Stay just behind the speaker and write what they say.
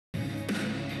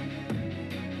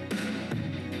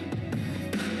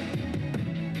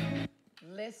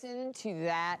Listen to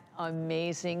that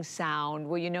amazing sound.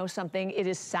 Well, you know something? It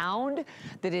is sound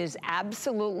that is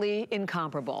absolutely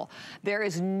incomparable. There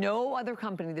is no other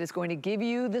company that is going to give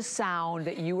you the sound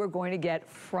that you are going to get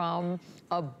from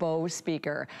a Bose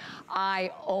speaker.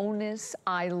 I own this,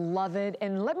 I love it,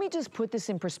 and let me just put this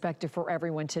in perspective for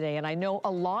everyone today. And I know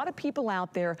a lot of people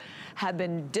out there have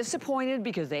been disappointed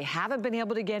because they haven't been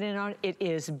able to get in on it. It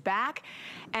is back,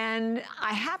 and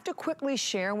I have to quickly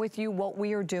share with you what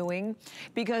we are doing,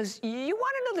 because you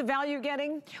want to know the value you're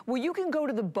getting? Well, you can go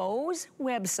to the Bose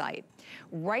website.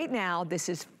 Right now, this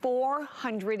is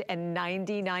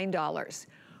 $499.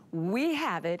 We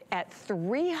have it at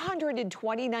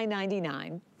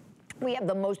 $329.99. We have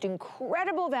the most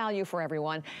incredible value for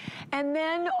everyone. And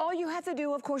then all you have to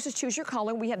do, of course, is choose your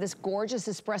color. We have this gorgeous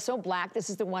espresso black. This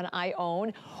is the one I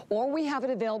own. Or we have it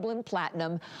available in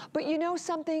platinum. But you know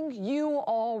something? You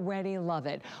already love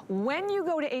it. When you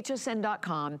go to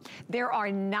hsn.com, there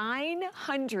are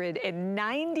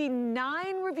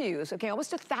 999 reviews, okay,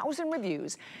 almost 1,000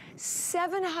 reviews.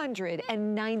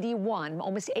 791,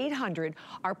 almost 800,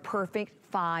 are perfect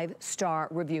 5-star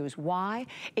reviews. Why?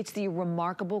 It's the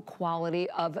remarkable quality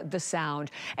of the sound.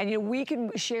 And you know, we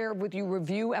can share with you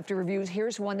review after reviews.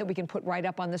 Here's one that we can put right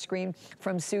up on the screen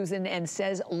from Susan, and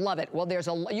says, love it. Well,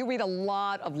 you read a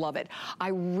lot of love it. I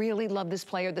really love this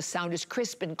player. The sound is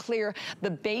crisp and clear.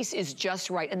 The bass is just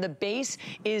right. And the bass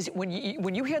is, when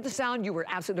you hear the sound, you were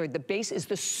absolutely right. The bass is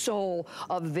the soul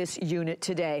of this unit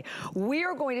today. We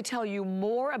are going to tell you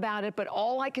more about it, but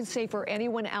all I can say for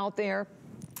anyone out there,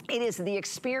 it is the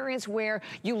experience where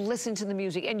you listen to the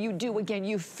music and you do, again,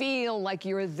 you feel like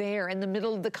you're there in the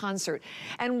middle of the concert.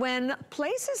 And when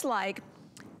places like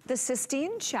the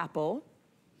Sistine Chapel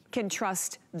can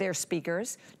trust their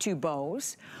speakers to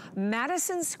Bose,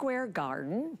 Madison Square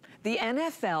Garden, the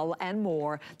NFL, and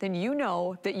more, then you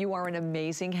know that you are in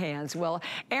amazing hands. Well,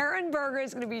 Aaron Berger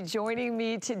is going to be joining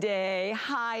me today.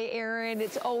 Hi, Aaron.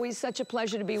 It's always such a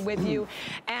pleasure to be with you.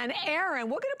 And Aaron,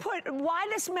 we're going to put, why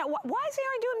is Aaron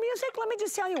doing music? Let me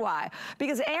just tell you why.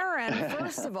 Because Aaron,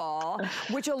 first of all,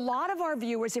 which a lot of our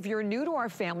viewers, if you're new to our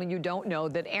family, you don't know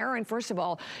that Aaron, first of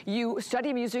all, you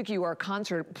study music, you are a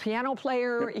concert piano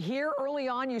player. Here early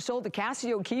on, you sold the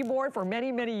Casio keyboard for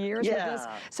many, many years with us.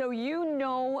 So you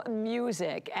know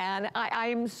music, and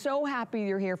I'm so happy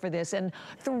you're here for this, and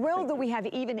thrilled that we have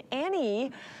even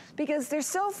any, because they're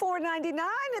still $499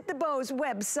 at the Bose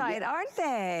website, aren't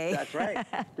they? That's right.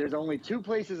 There's only 2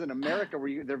 places in America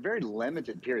where they're very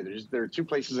limited, period. There are 2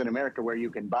 places in America where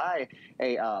you can buy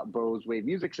a Bose Wave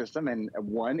music system, and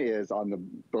one is on the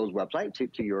Bose website,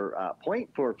 to your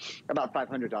point, for about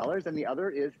 $500, and the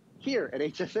other is here at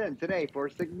HSN today for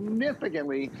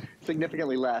significantly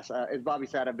less. As Bobby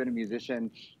said, I've been a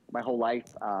musician my whole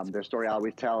life. The story I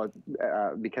always tell is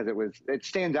because it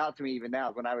stands out to me even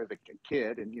now. When I was a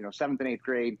kid, and 7th and 8th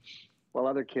grade, while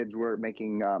other kids were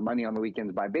making money on the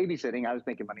weekends by babysitting, I was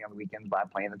making money on the weekends by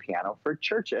playing the piano for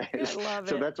churches. I love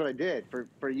so it. That's what I did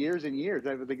for years and years.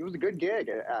 I was like, it was a good gig.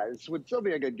 It would still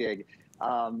be a good gig.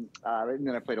 And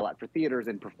then I played a lot for theaters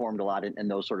and performed a lot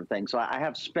and those sort of things. So I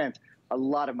have spent a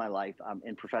lot of my life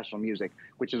in professional music,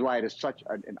 which is why it is such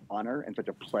an honor and such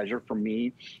a pleasure for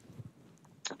me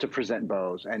to present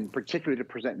Bose, and particularly to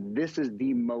present, this is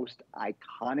the most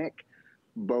iconic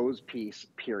Bose piece,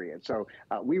 period. So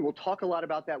we will talk a lot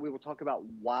about that. We will talk about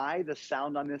why the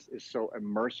sound on this is so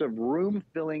immersive,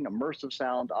 room-filling, immersive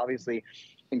sound, obviously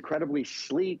incredibly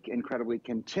sleek, incredibly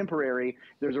contemporary.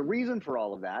 There's a reason for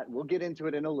all of that. We'll get into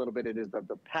it in a little bit. It is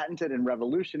the patented and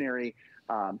revolutionary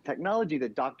technology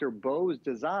that Dr. Bose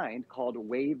designed, called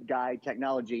waveguide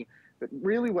technology. But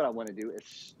really what I want to do is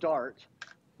start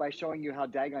by showing you how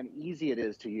daggone easy it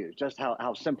is to use, just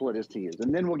how simple it is to use.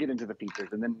 And then we'll get into the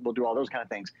features, and then we'll do all those kind of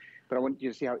things. But I want you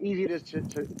to see how easy it is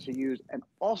to use, and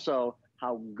also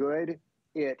how good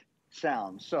it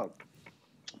sounds. So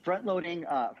front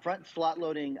slot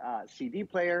loading CD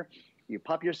player. You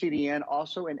pop your CD in,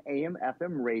 also an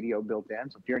AM/FM radio built in.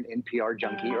 So if you're an NPR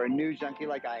junkie or a news junkie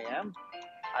like I am,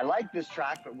 I like this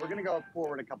track, but we're going to go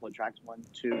forward a couple of tracks, 1,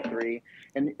 2, 3,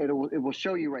 and it will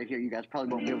show you right here. You guys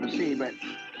probably won't be able to see, but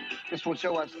this will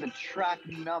show us the track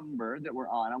number that we're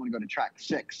on. I'm going to go to track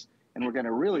 6, and we're going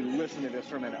to really listen to this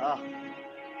for a minute. Oh.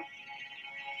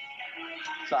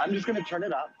 So I'm just going to turn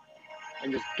it up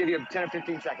and just give you 10 or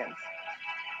 15 seconds.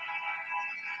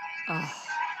 Oh.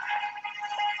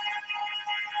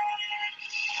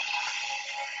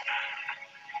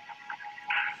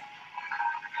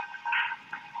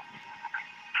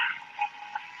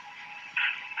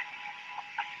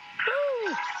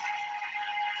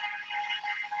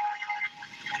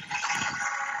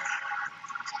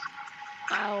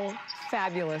 How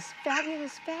Fabulous,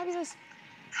 fabulous, fabulous.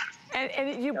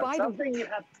 And you buy something you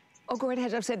have. Oh, go right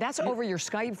ahead. I've said that's over your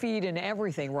Skype feed and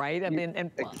everything, right? I mean,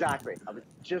 exactly. I was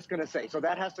just going to say, so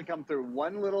that has to come through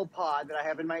one little pod that I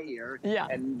have in my ear, yeah,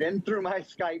 and then through my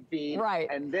Skype feed, right,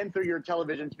 and then through your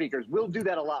television speakers. We'll do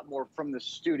that a lot more from the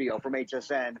studio, from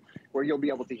HSN, where you'll be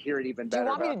able to hear it even better.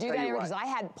 Do you want me to do that, Aaron? Because I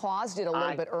had paused it a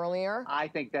little bit earlier. I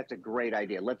think that's a great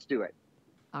idea. Let's do it.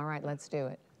 All right, let's do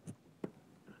it.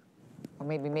 Or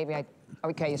maybe I.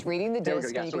 Okay, it's reading the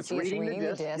disc. Yeah, you so can see it's reading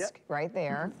the disc right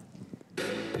there.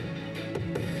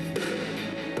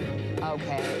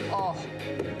 Okay. Oh,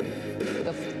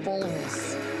 the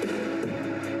fullness.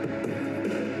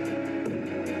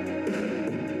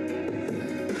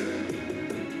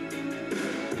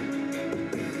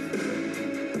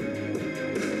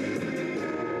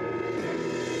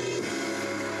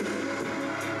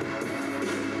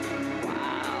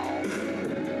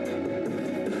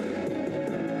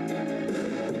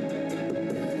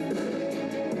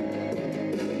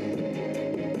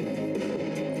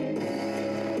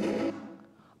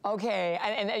 Okay,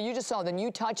 and you just saw the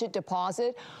new touch it,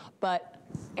 deposit, but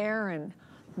Aaron,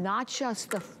 not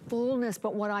just the fullness,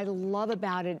 but what I love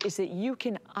about it is that you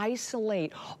can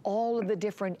isolate all of the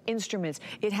different instruments.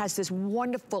 It has this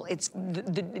wonderful, it's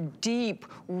the deep,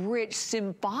 rich,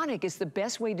 symphonic is the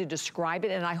best way to describe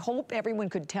it, and I hope everyone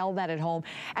could tell that at home.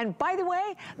 And by the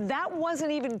way, that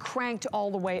wasn't even cranked all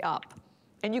the way up.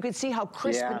 And you could see how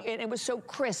crisp, it was so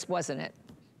crisp, wasn't it?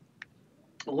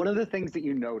 One of the things that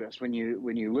you notice when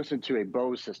you listen to a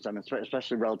Bose system,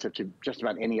 especially relative to just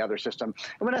about any other system,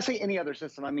 and when I say any other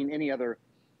system, I mean any other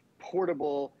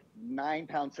portable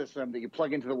 9-pound system that you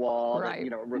plug into the wall that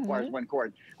requires one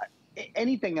cord.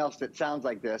 Anything else that sounds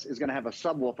like this is going to have a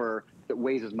subwoofer that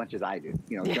weighs as much as I do. It's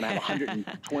going to have a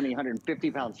 120,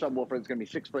 150 pound subwoofer. It's going to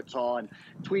be 6 foot tall and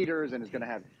tweeters, and it's going to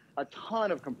have a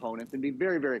ton of components and be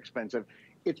very, very expensive.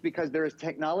 It's because there is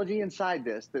technology inside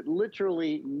this that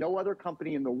literally no other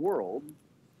company in the world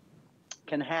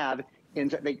can have.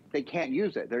 They can't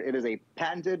use it. It is a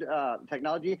patented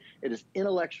technology. It is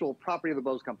intellectual property of the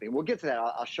Bose company. We'll get to that.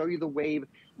 I'll show you the Wave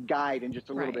guide in just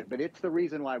a little bit. But it's the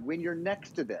reason why when you're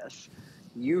next to this,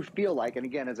 you feel like, and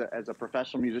again, as a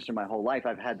professional musician my whole life,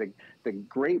 I've had the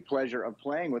great pleasure of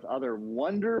playing with other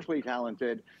wonderfully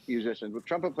talented musicians, with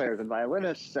trumpet players and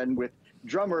violinists, and with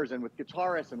drummers and with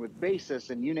guitarists and with bassists,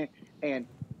 and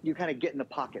you kind of get in the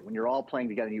pocket when you're all playing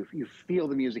together. You feel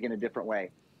the music in a different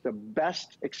way. The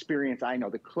best experience I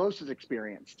know, the closest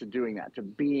experience to doing that, to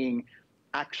being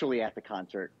actually at the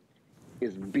concert,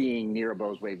 is being near a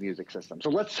Bose Wave music system. So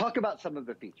let's talk about some of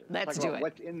the features. Let's do it.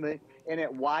 What's in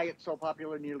it, why it's so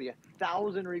popular. Nearly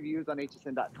 1,000 reviews on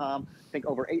hsn.com. I think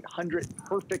over 800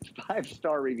 perfect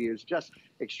 5-star reviews. Just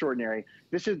extraordinary.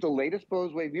 This is the latest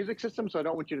Bose Wave music system, so I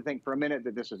don't want you to think for a minute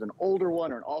that this is an older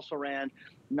one or an also-ran.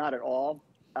 Not at all.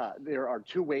 There are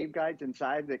 2 wave guides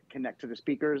inside that connect to the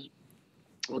speakers.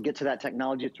 We'll get to that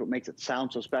technology. It's what makes it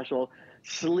sound so special.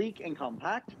 Sleek and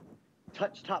compact.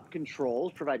 Touch-top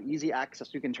controls provide easy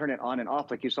access. You can turn it on and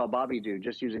off like you saw Bobby do,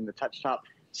 just using the touch-top.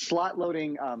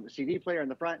 Slot-loading CD player in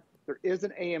the front. There is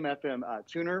an AM/FM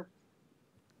tuner.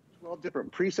 12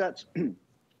 different presets.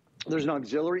 There's an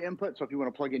auxiliary input, so if you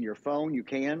want to plug in your phone, you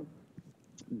can.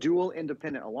 Dual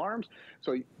independent alarms,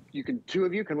 so two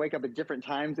of you can wake up at different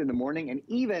times in the morning. And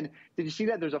even, did you see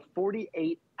that? There's a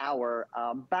 48-hour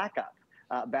backup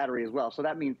battery as well. So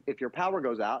that means if your power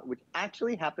goes out, which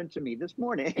actually happened to me this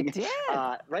morning, it did.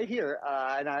 Right here,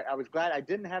 and I was glad I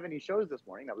didn't have any shows this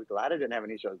morning. I was glad I didn't have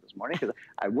any shows this morning because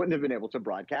I wouldn't have been able to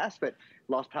broadcast, but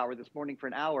lost power this morning for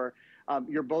an hour.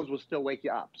 Your Bose will still wake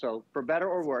you up. So for better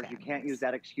or worse, you can't use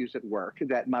that excuse at work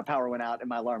that my power went out and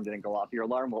my alarm didn't go off. Your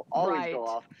alarm will always go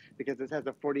off because this has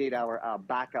a 48-hour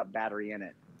backup battery in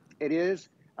it. It is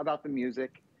about the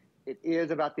music. It is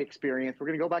about the experience. We're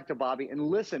going to go back to Bobby and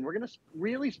listen. We're going to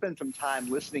really spend some time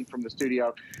listening from the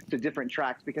studio to different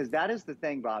tracks, because that is the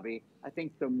thing, Bobby. I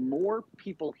think the more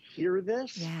people hear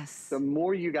this, the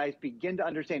more you guys begin to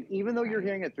understand, even though you're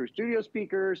hearing it through studio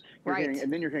speakers,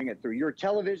 and then you're hearing it through your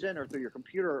television or through your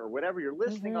computer or whatever you're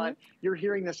listening on, you're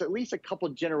hearing this at least a couple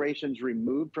generations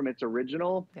removed from its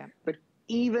original. But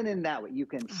even in that way, you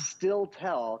can still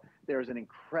tell there's an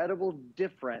incredible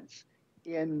difference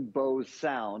in Bose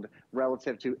sound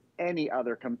relative to any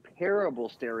other comparable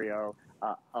stereo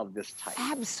of this type.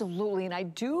 Absolutely, and I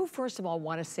do first of all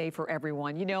want to say for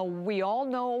everyone, we all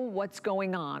know what's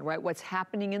going on, right? What's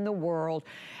happening in the world,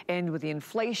 and with the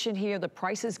inflation here, the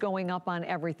prices going up on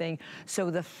everything.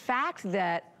 So the fact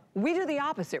that we do the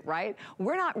opposite, right?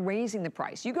 We're not raising the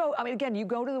price. You go, again, you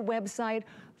go to the website,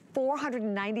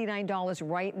 $499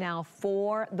 right now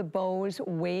for the Bose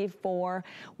Wave 4.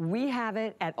 We have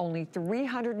it at only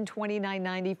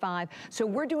 $329.95. So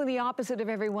we're doing the opposite of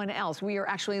everyone else. We are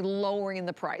actually lowering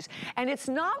the price. And it's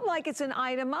not like it's an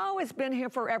item, oh, it's been here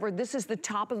forever. This is the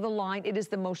top of the line. It is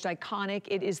the most iconic.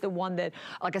 It is the one that,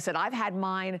 like I said, I've had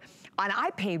mine, and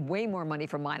I paid way more money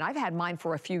for mine. I've had mine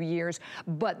for a few years,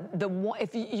 but the one,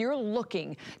 if you're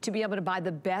looking to be able to buy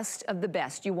the best of the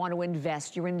best, you want to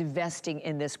invest. You're investing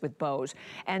in this with Bose.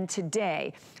 And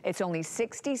today, it's only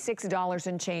 $66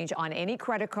 and change on any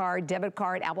credit card, debit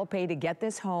card, Apple Pay to get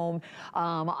this home.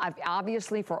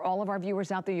 Obviously, for all of our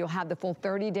viewers out there, you'll have the full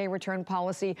 30-day return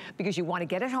policy because you want to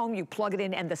get it home, you plug it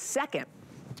in, and the second,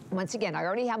 once again, I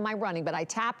already have mine running, but I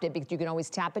tapped it because you can always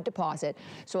tap it, deposit.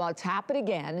 So I'll tap it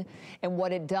again, and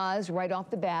what it does right off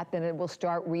the bat, then it will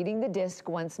start reading the disc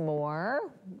once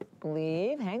more.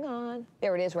 Believe, hang on.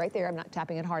 There it is right there. I'm not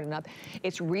tapping it hard enough.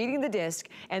 It's reading the disc,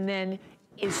 and then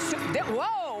is,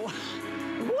 whoa!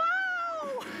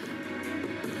 Whoa!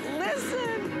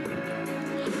 Listen!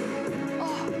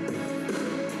 Oh.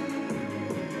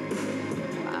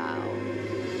 Wow.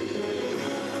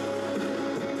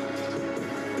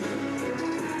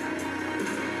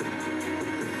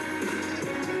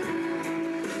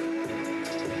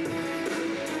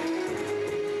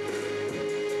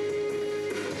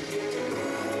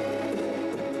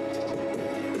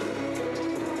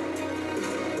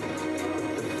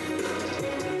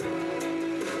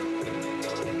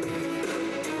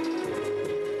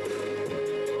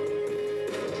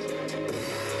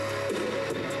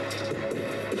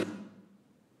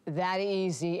 That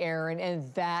easy, Aaron,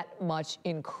 and that much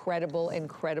incredible,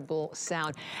 incredible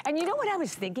sound. And you know what I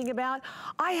was thinking about?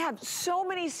 I have so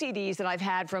many CDs that I've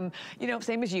had from, you know,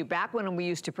 same as you, back when we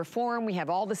used to perform, we have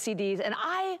all the CDs, and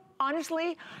I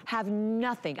honestly have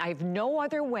nothing. I have no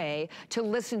other way to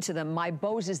listen to them. My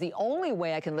Bose is the only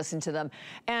way I can listen to them.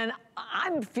 And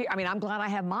I'm glad I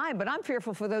have mine, but I'm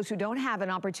fearful for those who don't have an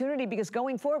opportunity because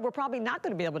going forward, we're probably not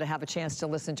going to be able to have a chance to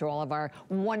listen to all of our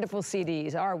wonderful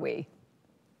CDs, are we?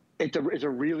 It's a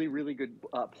really, really good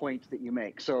point that you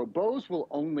make. So Bose will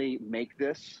only make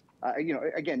this, you know,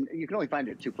 again, you can only find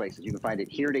it at two places. You can find it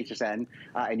here at HSN,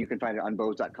 and you can find it on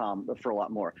Bose.com for a lot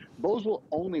more. Bose will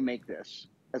only make this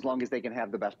as long as they can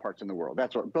have the best parts in the world.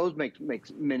 That's what Bose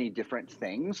makes many different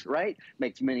things, right?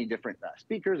 Makes many different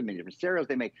speakers, many different stereos.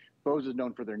 Bose is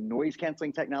known for their noise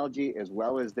canceling technology as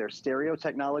well as their stereo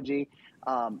technology.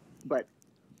 But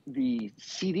the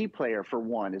CD player, for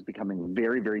one, is becoming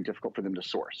very, very difficult for them to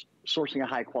source. Sourcing a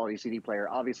high quality CD player,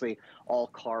 obviously all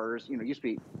cars, you know, used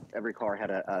to be every car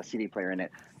had a CD player in it.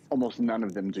 Almost none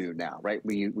of them do now, right?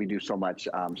 We do so much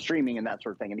streaming and that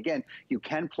sort of thing. And again, you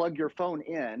can plug your phone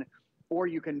in, or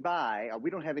you can buy, we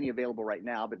don't have any available right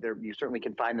now, but you certainly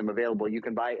can find them available. You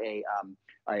can buy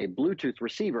a Bluetooth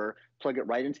receiver, plug it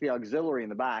right into the auxiliary in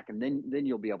the back, and then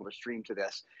you'll be able to stream to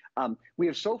this. We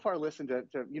have so far listened to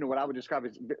you know, what I would describe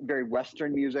as very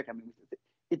Western music. I mean,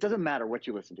 it doesn't matter what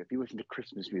you listen to. If you listen to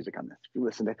Christmas music on this, if you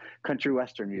listen to country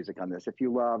Western music on this, if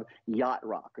you love yacht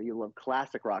rock or you love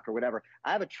classic rock or whatever,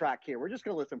 I have a track here. We're just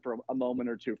going to listen for a moment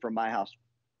or two from my house,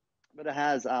 but it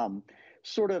has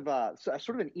sort of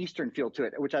an Eastern feel to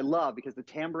it, which I love because the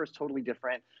timbre is totally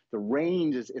different. The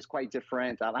range is quite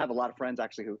different. I have a lot of friends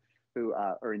actually who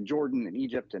are in Jordan and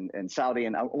Egypt and Saudi,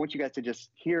 and I want you guys to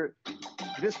just hear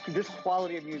this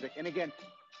quality of music. And again,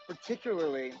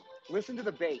 particularly listen to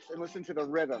the bass and listen to the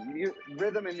rhythm.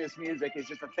 Rhythm in this music is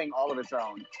just a thing all of its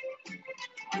own.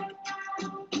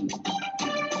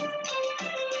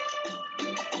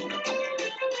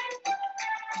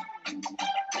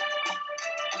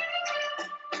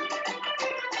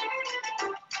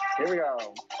 Here we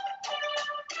go.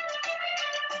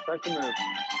 Start to move.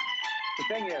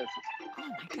 The thing is, oh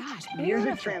my gosh,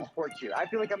 music transports you. I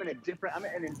feel like I'm in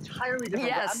an entirely different,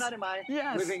 yes. I'm not in my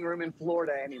yes. living room in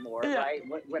Florida anymore, yeah. right?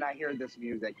 When I hear this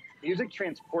music. Music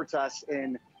transports us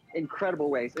in incredible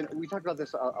ways. And we talk about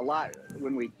this a lot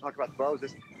when we talk about the Bose,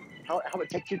 is how it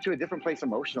takes you to a different place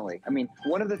emotionally. I mean,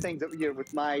 one of the things that, you know,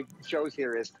 with my shows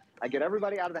here is I get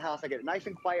everybody out of the house, I get it nice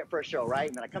and quiet for a show, right?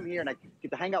 And then I come here and I get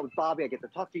to hang out with Bobby, I get to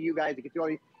talk to you guys, I get to all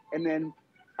these, and then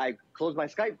I close my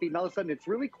Skype feed, and all of a sudden it's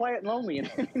really quiet and lonely in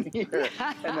here.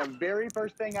 And the very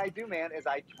first thing I do, man, is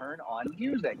I turn on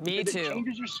music. Me too. It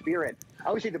changes your spirit. I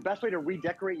always say the best way to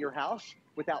redecorate your house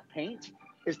without paint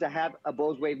is to have a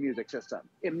Bose Wave music system.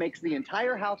 It makes the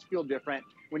entire house feel different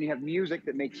when you have music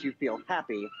that makes you feel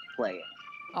happy playing.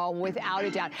 Oh, without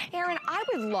a doubt. Aaron, I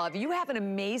would love, you have an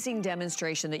amazing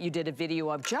demonstration that you did a video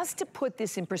of just to put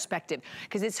this in perspective,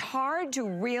 because it's hard to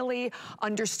really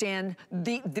understand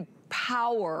the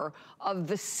power of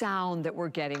the sound that we're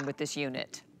getting with this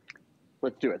unit.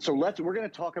 Let's do it. So we're going to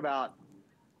talk about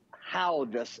how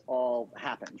this all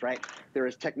happens, right? There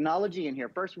is technology in here.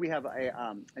 First, we have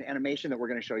an animation that we're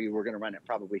going to show you. We're going to run it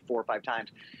probably 4 or 5 times.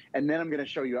 And then I'm going to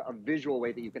show you a visual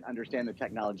way that you can understand the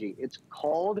technology. It's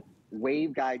called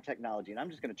waveguide technology. And I'm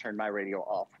just going to turn my radio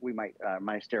off. We might,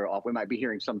 my stereo off. We might be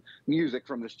hearing some music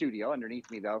from the studio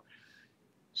underneath me though.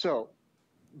 So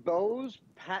Bose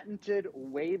patented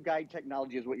waveguide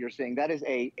technology is what you're seeing. That is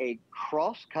a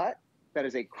cross cut. That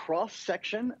is a cross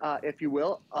section, if you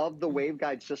will, of the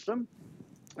waveguide system.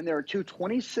 And there are two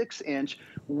 26-inch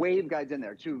waveguides in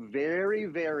there, two very,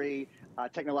 very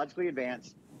technologically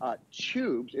advanced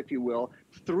tubes, if you will,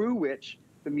 through which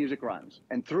the music runs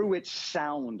and through which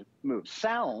sound moves.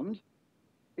 Sound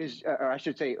is, or I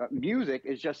should say, music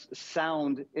is just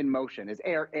sound in motion, is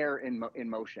air in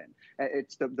motion.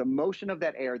 It's the motion of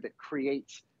that air that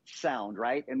creates sound,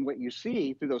 right? And what you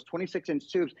see through those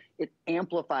 26-inch tubes, it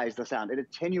amplifies the sound, it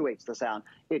attenuates the sound,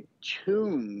 it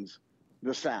tunes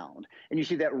the sound. And you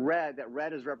see that red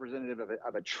is representative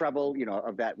of a treble, you know,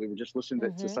 of that. We were just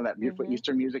listening to some of that beautiful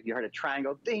Eastern music. You heard a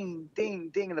triangle, ding, ding,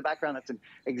 ding in the background. That's an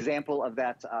example of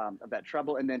that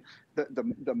treble. And then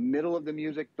the middle of the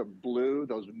music, the blue,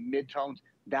 those midtones,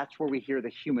 that's where we hear the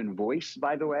human voice,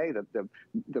 by the way,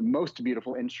 the most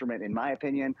beautiful instrument, in my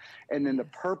opinion. And then the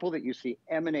purple that you see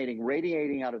emanating,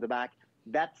 radiating out of the back,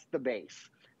 that's the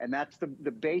bass. And that's the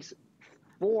bass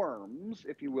forms,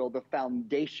 if you will, the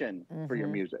foundation for your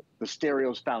music, the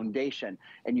stereo's foundation.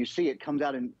 And you see it comes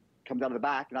out of the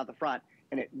back, not the front,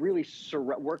 and it really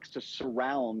works to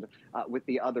surround with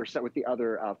the other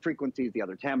frequencies, the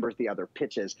other timbres, the other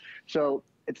pitches. So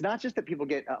it's not just that people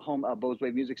get at home a Bose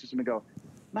Wave music system and go,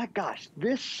 my gosh,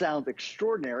 this sounds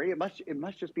extraordinary. It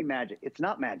must just be magic. It's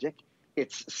not magic.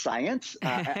 It's science.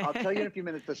 I'll tell you in a few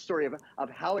minutes the story of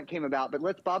how it came about.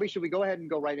 But Bobby, should we go ahead and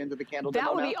go right into the candle demo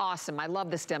now? That would be awesome. I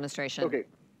love this demonstration.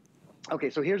 Okay,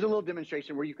 so here's a little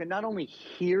demonstration where you can not only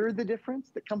hear the difference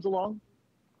that comes along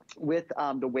with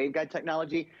the waveguide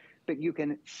technology, but you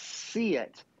can see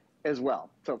it as well.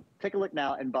 So take a look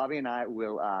now, and Bobby and I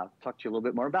will talk to you a little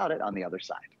bit more about it on the other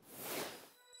side.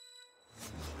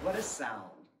 What is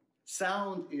sound?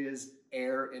 Sound is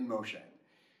air in motion.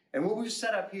 And what we've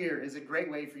set up here is a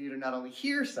great way for you to not only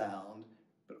hear sound,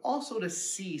 but also to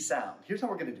see sound. Here's how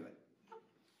we're going to do it.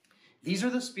 These are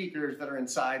the speakers that are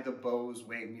inside the Bose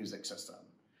Wave music system.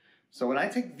 So when I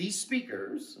take these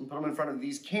speakers and put them in front of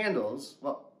these candles,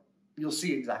 well, you'll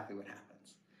see exactly what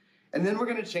happens. And then we're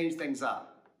going to change things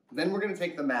up. Then we're going to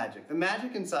take the magic. The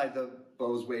magic inside the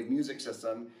Bose Wave music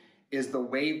system is the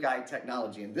waveguide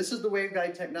technology. And this is the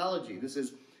waveguide technology. This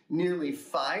is nearly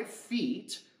 5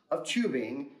 feet of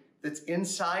tubing that's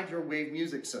inside your wave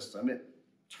music system. It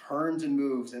turns and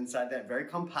moves inside that very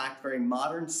compact, very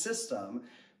modern system,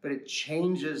 but it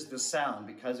changes the sound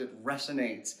because it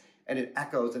resonates and it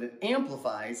echoes and it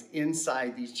amplifies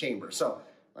inside these chambers. So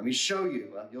let me show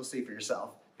you, you'll see for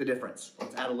yourself the difference.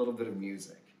 Let's add a little bit of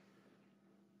music.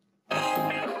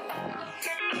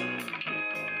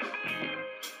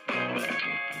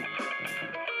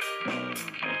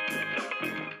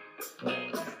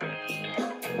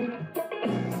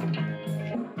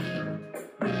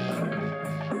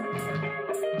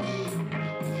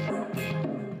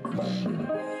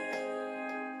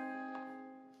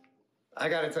 I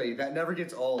gotta tell you, that never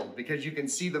gets old because you can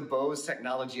see the Bose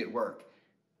technology at work.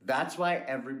 That's why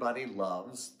everybody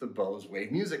loves the Bose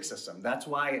Wave music system. That's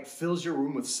why it fills your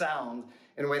room with sound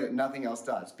in a way that nothing else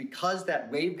does, because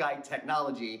that waveguide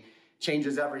technology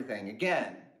changes everything.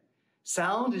 Again,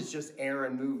 sound is just air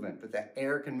and movement, but that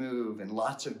air can move in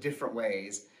lots of different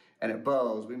ways. And at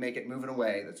Bose, we make it move in a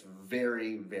way that's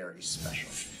very, very special.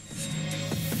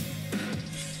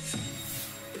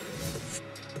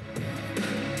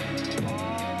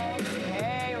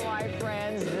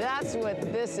 That's what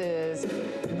this is.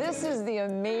 This is the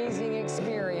amazing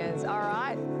experience. All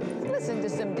right, listen to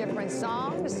some different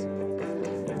songs.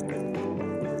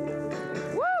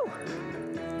 Woo!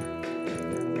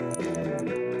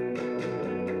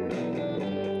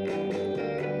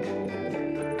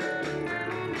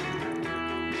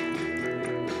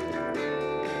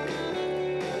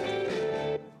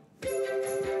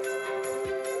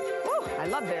 Woo, I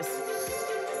love this.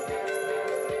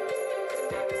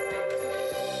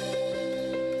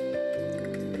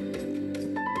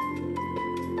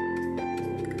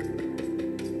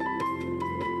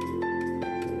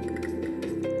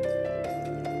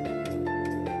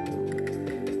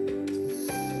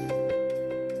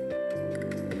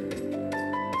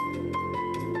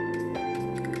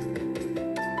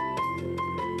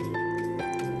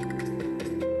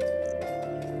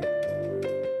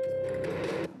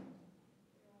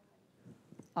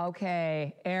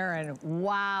 Okay, Aaron,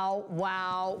 wow,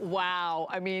 wow, wow.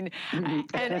 I mean, and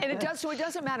it does, so it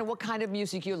doesn't matter what kind of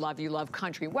music you love. You love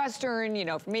country western, you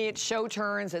know, for me it's show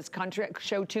turns, it's country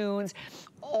show tunes,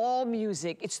 all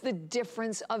music. It's the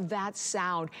difference of that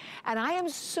sound. And I am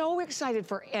so excited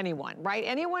for anyone, right?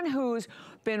 Anyone who's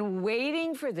been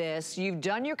waiting for this, you've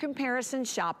done your comparison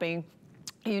shopping,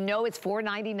 you know it's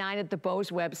 $4.99 at the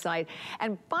Bose website.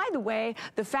 And by the way,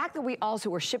 the fact that we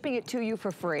also are shipping it to you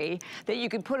for free, that you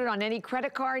can put it on any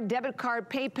credit card, debit card,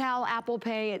 PayPal, Apple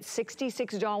Pay, it's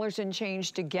 $66 and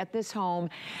change to get this home.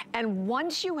 And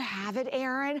once you have it,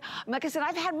 Aaron, like I said,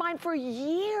 I've had mine for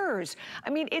years.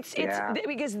 I mean, it's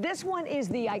because this one is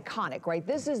the iconic, right?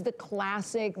 This is the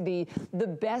classic, the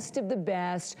best of the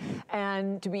best.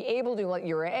 And to be able to, like,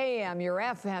 your AM, your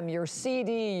FM, your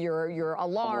CD, your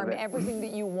alarm, everything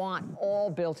that you want, all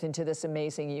built into this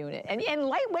amazing unit. And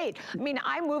lightweight. I mean,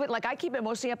 I move it, like I keep it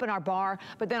mostly up in our bar,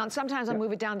 but then sometimes I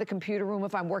move it down to the computer room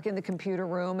if I'm working the computer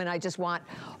room and I just want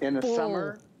in the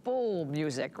summer, full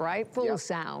music, right? Full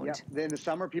sound. In the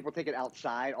summer, people take it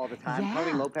outside all the time.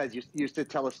 Tony Lopez used to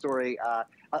tell a story.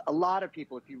 A lot of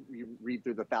people, if you read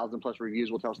through the 1,000+ reviews,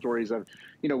 will tell stories of,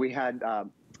 you know, we had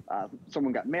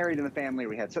someone got married in the family.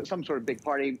 We had some sort of big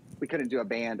party. We couldn't do a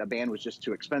band. A band was just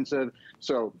too expensive.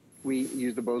 So we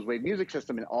use the Bose Wave music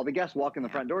system, and all the guests walk in the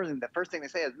front doors, and the first thing they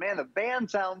say is, man, the band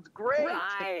sounds great.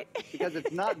 Right. Because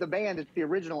it's not the band, it's the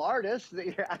original artist that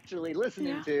you're actually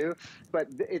listening to, but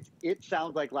it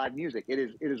sounds like live music. It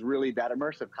is really that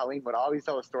immersive. Colleen would always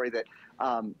tell a story that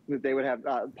they would have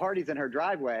parties in her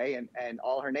driveway, and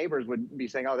all her neighbors would be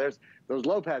saying, oh, there's those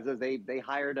Lopez's, they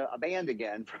hired a band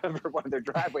again for one of their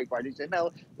driveway parties. She said, no,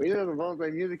 we have the Bose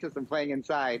Wave music system playing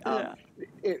inside.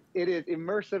 It is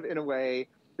immersive in a way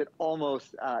that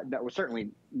almost certainly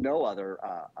no other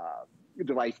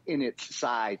device in its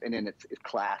size and in its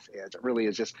class is. It really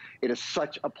is just, it is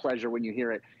such a pleasure when you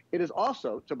hear it. It is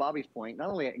also, to Bobby's point, not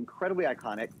only incredibly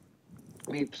iconic,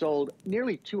 we've sold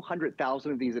nearly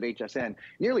 200,000 of these at HSN,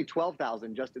 nearly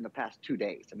 12,000 just in the past 2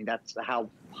 days. I mean, that's how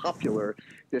popular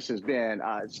this has been.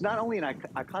 It's not only an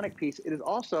iconic piece, it is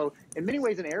also, in many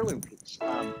ways, an heirloom piece.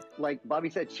 Like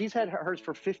Bobby said, she's had hers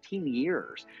for 15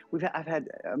 years. I've had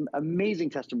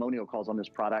amazing testimonial calls on this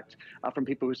product from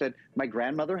people who said, my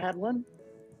grandmother had one.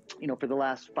 You know, for the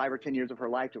last 5 or 10 years of her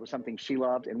life, it was something she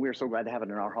loved, and we're so glad to have it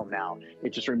in our home now.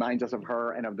 It just reminds us of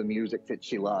her and of the music that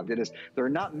she loved. There are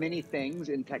not many things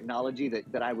in technology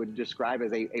that I would describe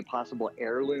as a possible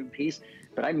heirloom piece,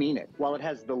 but I mean it. While it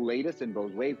has the latest in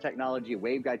Bose Wave technology,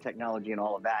 waveguide technology, and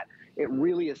all of that, it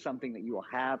really is something that you will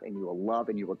have and you will love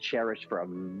and you will cherish for a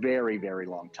very, very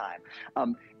long time.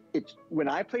 When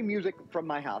I play music from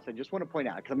my house, I just want to point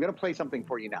out, because I'm going to play something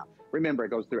for you now. Remember, it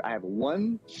goes through, I have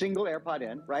one single AirPod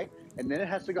in, right? And then it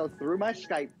has to go through my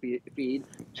Skype feed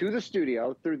to the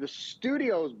studio, through the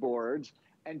studio's boards,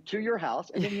 and to your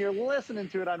house. And then you're listening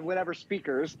to it on whatever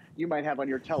speakers you might have on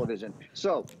your television.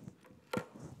 So it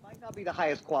might not be the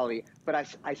highest quality, but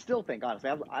I still think,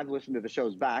 honestly, I've listened to the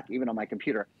shows back, even on my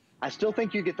computer. I still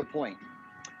think you get the point.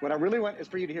 What I really want is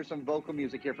for you to hear some vocal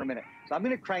music here for a minute. So I'm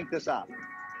going to crank this up.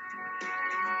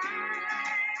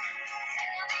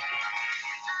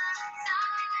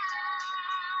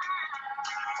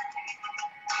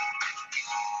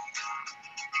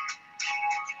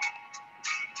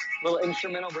 Little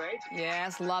instrumental break.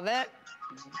 Yes, love it.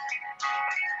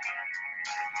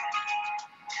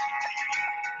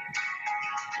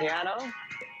 Piano.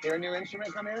 Hear a new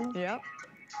instrument come in? Yep.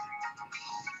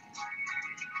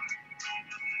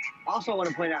 Also, I want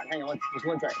to point out, hang on, just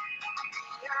one second.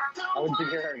 I want you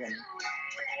to hear her again.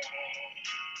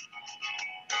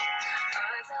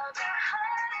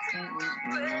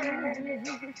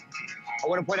 I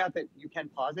want to point out that you can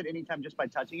pause it anytime just by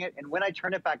touching it. And when I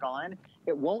turn it back on,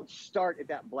 it won't start at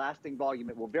that blasting volume.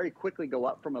 It will very quickly go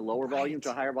up from a lower volume to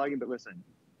a higher volume. But listen.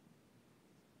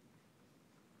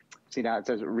 See, now it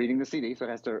says reading the CD, so it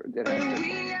has to. Yeah,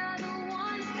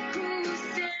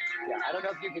 I don't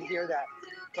know if you can hear that,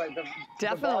 but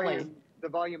the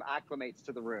volume acclimates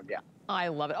to the room. Yeah. I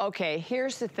love it. Okay,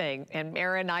 here's the thing, and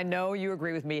Aaron, I know you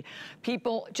agree with me.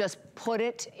 People, just put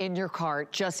it in your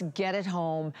cart. Just get it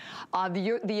home.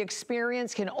 The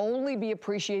experience can only be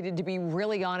appreciated, to be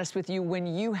really honest with you, when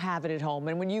you have it at home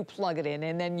and when you plug it in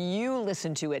and then you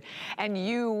listen to it and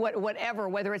you, whatever,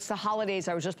 whether it's the holidays,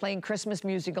 I was just playing Christmas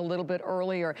music a little bit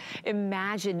earlier.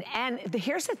 Imagine, and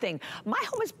here's the thing, my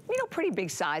home is, you know, pretty big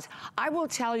size. I will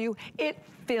tell you, it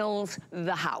fills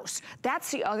the house. That's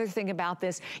the other thing about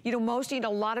this. You know, most, a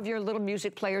lot of your little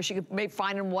music players you may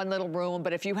find in one little room,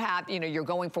 but if you have, you're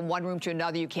going from one room to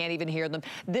another, you can't even hear them.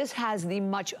 This has the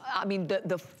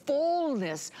the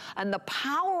fullness and the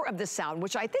power of the sound,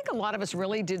 which I think a lot of us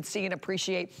really did see and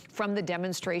appreciate from the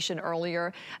demonstration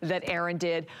earlier that Aaron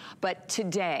did. But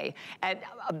today, and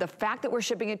the fact that we're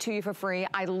shipping it to you for free,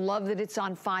 I love that it's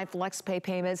on 5 flex pay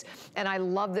payments, and I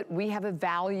love that we have a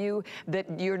value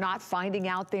that you're not finding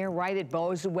out there, right? At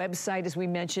Bose website, as we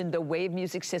mentioned, the Wave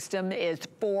music system is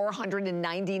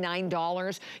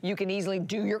 $499. You can easily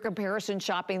do your comparison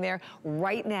shopping there.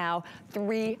 Right now,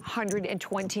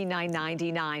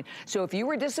 $329.99. So if you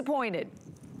were disappointed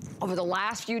over the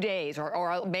last few days,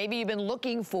 or maybe you've been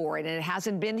looking for it and it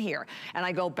hasn't been here. And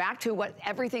I go back to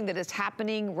everything that is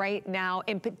happening right now,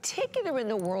 in particular in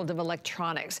the world of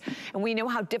electronics. And we know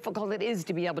how difficult it is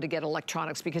to be able to get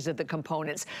electronics because of the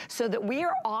components. So that we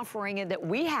are offering it, that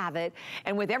we have it,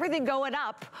 and with everything going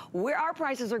up, our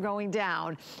prices are going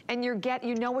down, and you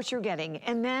know what you're getting.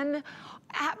 And then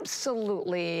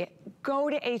absolutely go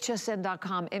to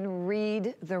hsn.com and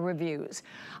read the reviews.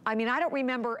 I mean, I don't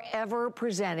remember ever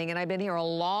presenting, and I've been here a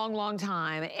long, long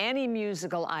time, any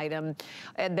musical item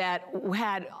that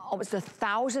had almost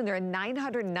 1,000. There are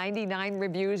 999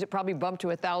 reviews. It probably bumped to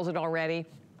 1,000 already.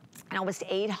 And almost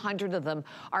 800 of them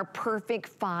are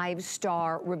perfect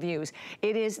 5-star reviews.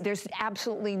 There's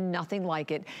absolutely nothing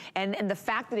like it. And the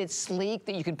fact that it's sleek,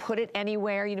 that you can put it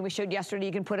anywhere. We showed yesterday,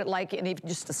 you can put it like in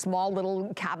just a small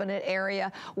little cabinet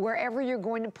area. Wherever you're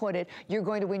going to put it, you're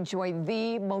going to enjoy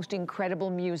the most incredible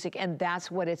music, and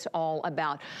that's what it's all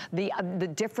about.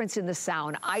 The difference in the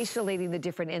sound, isolating the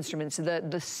different instruments,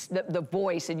 the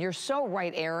voice, and you're so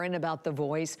right, Aaron, about the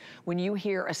voice. When you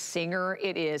hear a singer,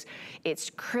 it's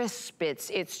crisp,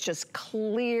 it's just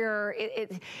clear.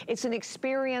 It's an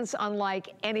experience unlike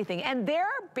anything. And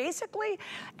basically,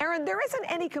 Aaron, there isn't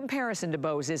any comparison to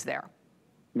Bose, is there?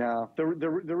 No, there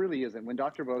really isn't. When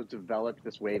Dr. Bose developed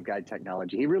this waveguide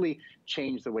technology, he really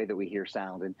changed the way that we hear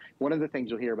sound. And one of the things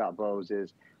you'll hear about Bose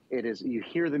is you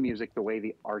hear the music the way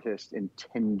the artist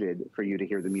intended for you to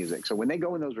hear the music. So when they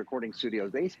go in those recording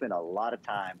studios, they spend a lot of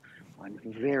time on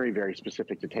very, very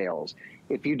specific details.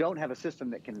 If you don't have a system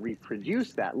that can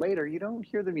reproduce that later, you don't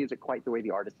hear the music quite the way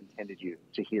the artist intended you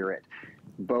to hear it.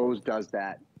 Bose does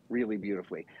that really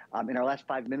beautifully. In our last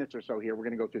 5 minutes or so here, we're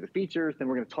going to go through the features, then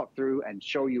we're going to talk through and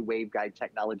show you waveguide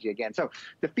technology again. So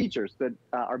the features that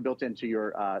are built into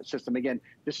your system, again,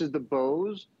 this is the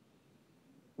Bose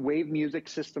Wave Music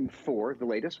System 4, the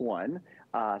latest one.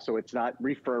 So it's not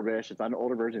refurbished, it's not an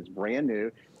older version, it's brand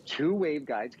new. 2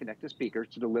 waveguides connect to speakers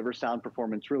to deliver sound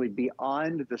performance really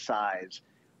beyond the size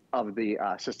of the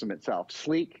system itself.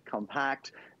 Sleek,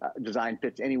 compact, design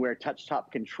fits anywhere,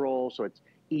 touch-top control, so it's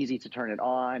easy to turn it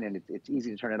on and it's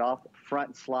easy to turn it off.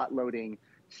 Front slot loading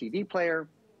CD player,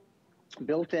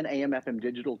 built-in AM/FM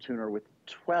digital tuner with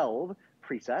 12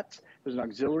 presets. There's an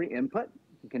auxiliary input.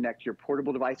 You can connect your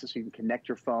portable devices, so you can connect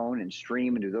your phone and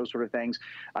stream and do those sort of things.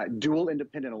 Dual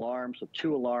independent alarms, so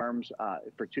 2 alarms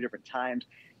for 2 different times.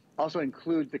 Also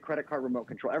includes the credit card remote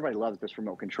control. Everybody loves this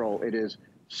remote control. It is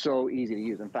so easy to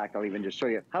use. In fact, I'll even just show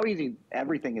you how easy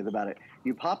everything is about it.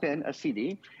 You pop in a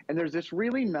CD, and there's this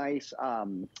really nice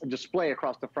display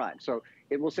across the front. So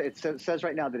it says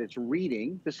right now that it's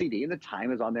reading the CD, and the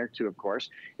time is on there too, of course.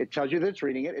 It tells you that it's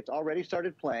reading it. It's already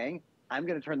started playing. I'm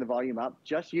going to turn the volume up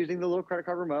just using the little credit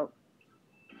card remote.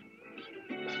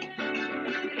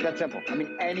 That's simple. I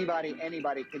mean,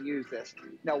 anybody can use this.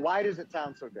 Now, why does it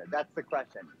sound so good? That's the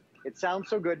question. It sounds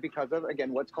so good because of,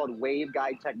 again, what's called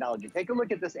waveguide technology. Take a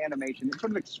look at this animation. It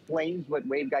sort of explains what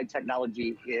waveguide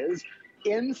technology is.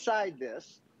 Inside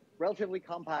this, relatively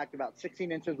compact, about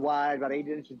 16 inches wide, about 8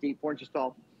 inches deep, 4 inches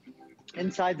tall.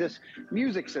 Inside this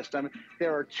music system,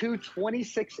 there are 2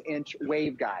 26-inch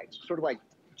waveguides, sort of like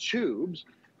tubes,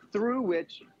 through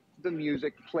which the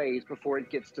music plays before it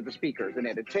gets to the speakers, and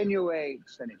it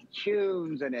attenuates and it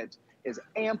tunes and it is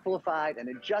amplified and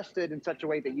adjusted in such a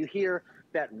way that you hear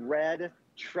that red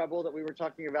treble that we were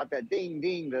talking about, that ding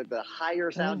ding, the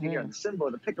higher sound you hear on the cymbal,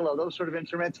 the piccolo, those sort of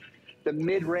instruments, the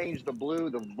mid-range, the blue,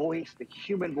 the voice, the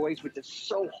human voice, which is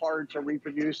so hard to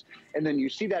reproduce, and then you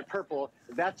see that purple,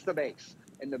 that's the bass.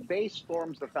 And the bass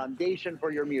forms the foundation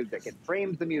for your music. It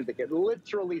frames the music. It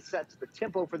literally sets the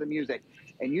tempo for the music.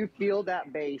 And you feel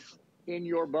that bass in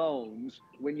your bones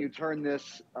when you turn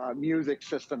this music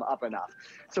system up enough.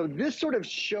 So this sort of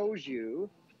shows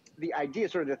you the idea,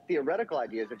 sort of the theoretical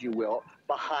ideas, if you will,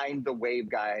 behind the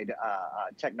waveguide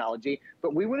technology.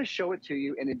 But we want to show it to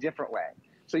you in a different way.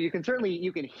 So you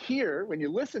can hear, when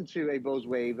you listen to a Bose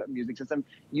Wave music system,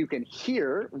 you can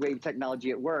hear wave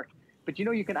technology at work. but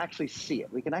you can actually see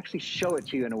it. We can actually show it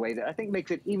to you in a way that I think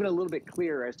makes it even a little bit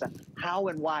clearer as to how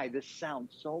and why this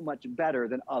sounds so much better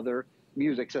than other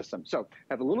music systems. So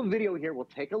I have a little video here. We'll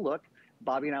take a look.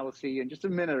 Bobby and I will see you in just a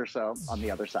minute or so on the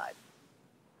other side.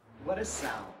 What is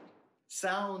sound?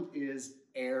 Sound is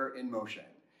air in motion.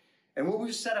 And what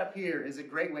we've set up here is a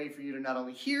great way for you to not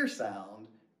only hear sound,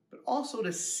 but also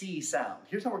to see sound.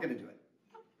 Here's how we're going to do it.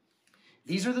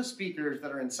 These are the speakers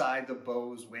that are inside the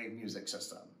Bose Wave music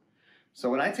system. So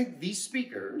when I take these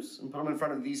speakers and put them in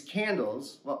front of these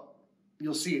candles, well,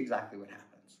 you'll see exactly what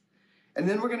happens. And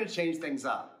then we're going to change things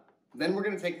up. Then we're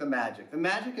going to take the magic. The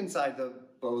magic inside the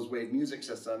Bose Wave music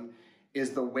system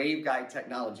is the waveguide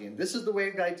technology. And this is the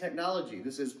waveguide technology.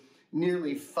 This is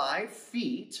nearly 5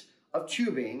 feet of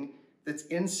tubing that's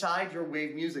inside your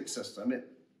wave music system. It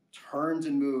turns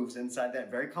and moves inside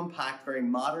that very compact, very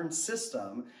modern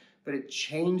system, but it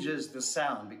changes the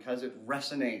sound because it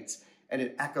resonates and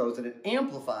it echoes and it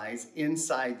amplifies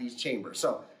inside these chambers.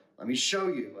 So let me show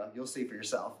you, you'll see for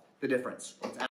yourself the difference.